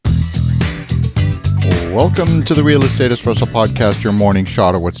Welcome to the Real Estate Espresso Podcast, your morning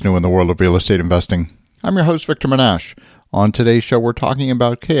shot of what's new in the world of real estate investing. I'm your host, Victor Menashe. On today's show, we're talking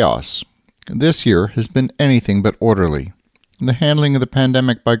about chaos. This year has been anything but orderly. The handling of the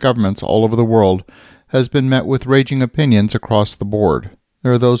pandemic by governments all over the world has been met with raging opinions across the board.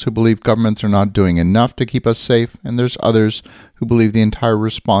 There are those who believe governments are not doing enough to keep us safe, and there's others who believe the entire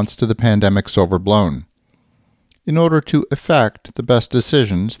response to the pandemic is overblown. In order to effect the best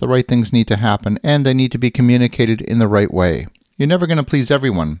decisions, the right things need to happen, and they need to be communicated in the right way. You're never going to please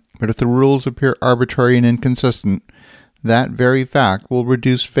everyone, but if the rules appear arbitrary and inconsistent, that very fact will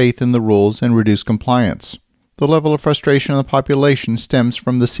reduce faith in the rules and reduce compliance. The level of frustration of the population stems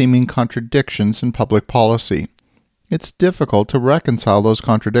from the seeming contradictions in public policy. It's difficult to reconcile those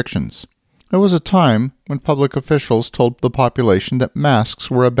contradictions. There was a time when public officials told the population that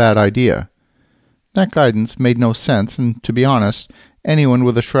masks were a bad idea. That guidance made no sense, and to be honest, anyone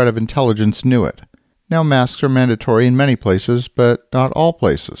with a shred of intelligence knew it. Now masks are mandatory in many places, but not all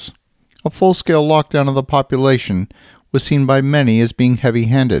places. A full-scale lockdown of the population was seen by many as being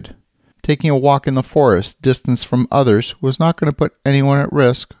heavy-handed. Taking a walk in the forest, distance from others, was not going to put anyone at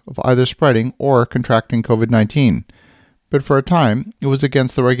risk of either spreading or contracting COVID-19. But for a time, it was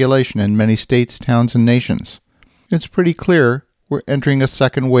against the regulation in many states, towns, and nations. It's pretty clear we're entering a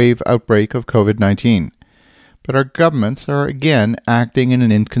second wave outbreak of COVID-19. But our governments are again acting in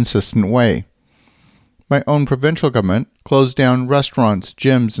an inconsistent way. My own provincial government closed down restaurants,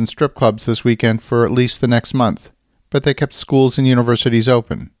 gyms, and strip clubs this weekend for at least the next month, but they kept schools and universities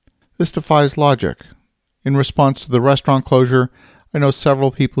open. This defies logic. In response to the restaurant closure, I know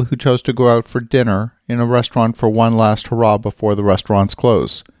several people who chose to go out for dinner in a restaurant for one last hurrah before the restaurants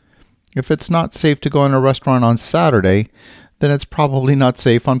close. If it's not safe to go in a restaurant on Saturday, then it's probably not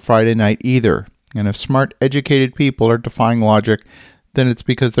safe on Friday night either. And if smart, educated people are defying logic, then it's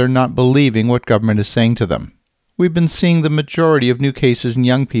because they're not believing what government is saying to them. We've been seeing the majority of new cases in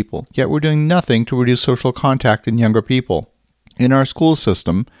young people, yet we're doing nothing to reduce social contact in younger people. In our school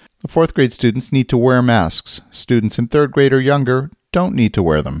system, the fourth grade students need to wear masks. Students in third grade or younger don't need to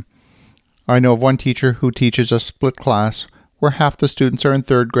wear them. I know of one teacher who teaches a split class where half the students are in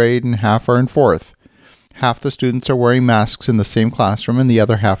third grade and half are in fourth. Half the students are wearing masks in the same classroom and the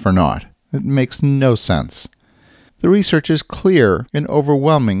other half are not. It makes no sense. The research is clear and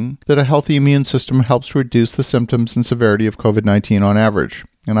overwhelming that a healthy immune system helps reduce the symptoms and severity of COVID-19 on average,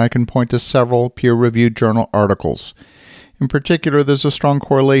 and I can point to several peer-reviewed journal articles. In particular, there's a strong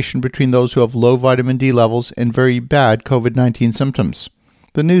correlation between those who have low vitamin D levels and very bad COVID-19 symptoms.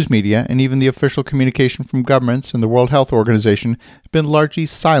 The news media and even the official communication from governments and the World Health Organization have been largely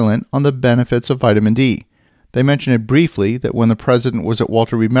silent on the benefits of vitamin D. They mentioned it briefly that when the president was at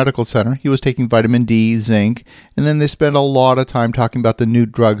Walter Reed Medical Center, he was taking vitamin D, zinc, and then they spent a lot of time talking about the new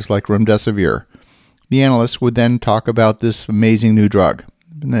drugs like remdesivir. The analysts would then talk about this amazing new drug.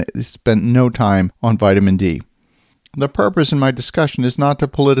 They spent no time on vitamin D. The purpose in my discussion is not to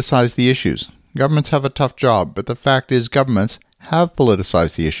politicize the issues. Governments have a tough job, but the fact is governments have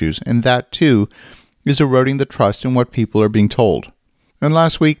politicized the issues, and that, too, is eroding the trust in what people are being told. And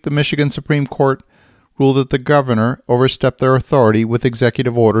last week, the Michigan Supreme Court ruled that the governor overstepped their authority with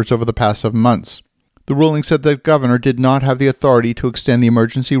executive orders over the past 7 months. The ruling said that the governor did not have the authority to extend the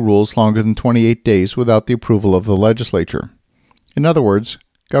emergency rules longer than 28 days without the approval of the legislature. In other words,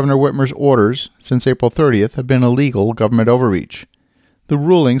 Governor Whitmer's orders since April 30th have been illegal government overreach. The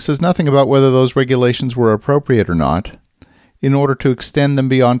ruling says nothing about whether those regulations were appropriate or not. In order to extend them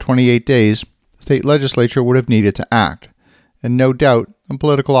beyond 28 days, the state legislature would have needed to act. And no doubt, the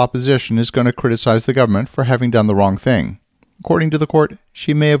political opposition is going to criticize the government for having done the wrong thing. According to the court,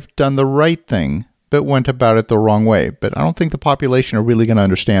 she may have done the right thing, but went about it the wrong way. But I don't think the population are really going to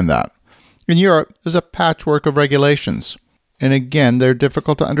understand that. In Europe, there's a patchwork of regulations. And again, they're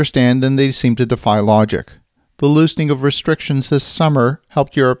difficult to understand and they seem to defy logic. The loosening of restrictions this summer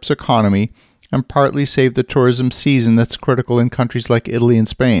helped Europe's economy and partly saved the tourism season that's critical in countries like Italy and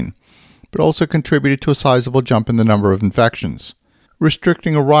Spain, but also contributed to a sizable jump in the number of infections.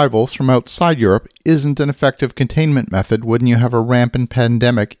 Restricting arrivals from outside Europe isn't an effective containment method when you have a rampant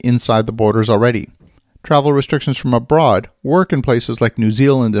pandemic inside the borders already. Travel restrictions from abroad work in places like New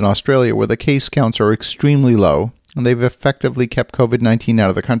Zealand and Australia where the case counts are extremely low, and they've effectively kept COVID-19 out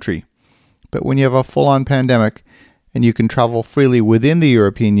of the country. But when you have a full-on pandemic and you can travel freely within the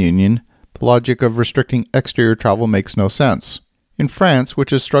European Union, the logic of restricting exterior travel makes no sense. In France,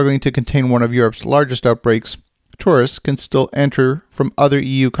 which is struggling to contain one of Europe's largest outbreaks, tourists can still enter from other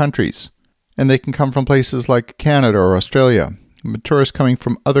EU countries, and they can come from places like Canada or Australia. But tourists coming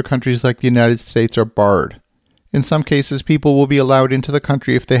from other countries like the United States are barred. In some cases, people will be allowed into the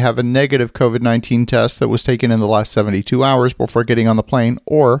country if they have a negative COVID-19 test that was taken in the last 72 hours before getting on the plane,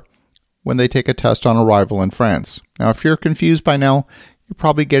 or when they take a test on arrival in France. Now, if you're confused by now, you're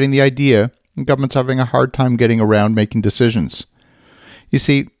probably getting the idea. The government's having a hard time getting around making decisions. You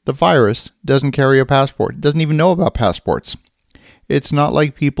see, the virus doesn't carry a passport. It doesn't even know about passports. It's not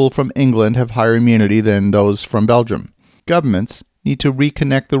like people from England have higher immunity than those from Belgium. Governments need to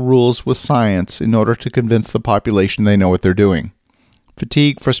reconnect the rules with science in order to convince the population they know what they're doing.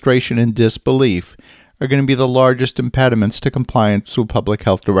 Fatigue, frustration, and disbelief are going to be the largest impediments to compliance with public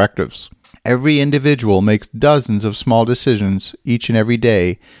health directives. Every individual makes dozens of small decisions each and every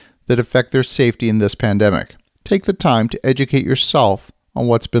day that affect their safety in this pandemic. Take the time to educate yourself on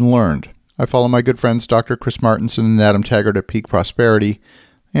what's been learned. I follow my good friends Dr. Chris Martenson and Adam Taggart at Peak Prosperity.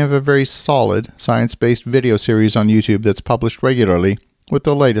 They have a very solid, science-based video series on YouTube that's published regularly with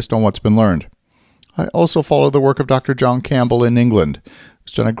the latest on what's been learned. I also follow the work of Dr. John Campbell in England,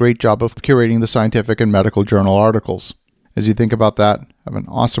 who's done a great job of curating the scientific and medical journal articles. As you think about that, have an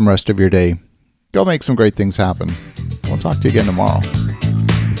awesome rest of your day. Go make some great things happen. We'll talk to you again tomorrow.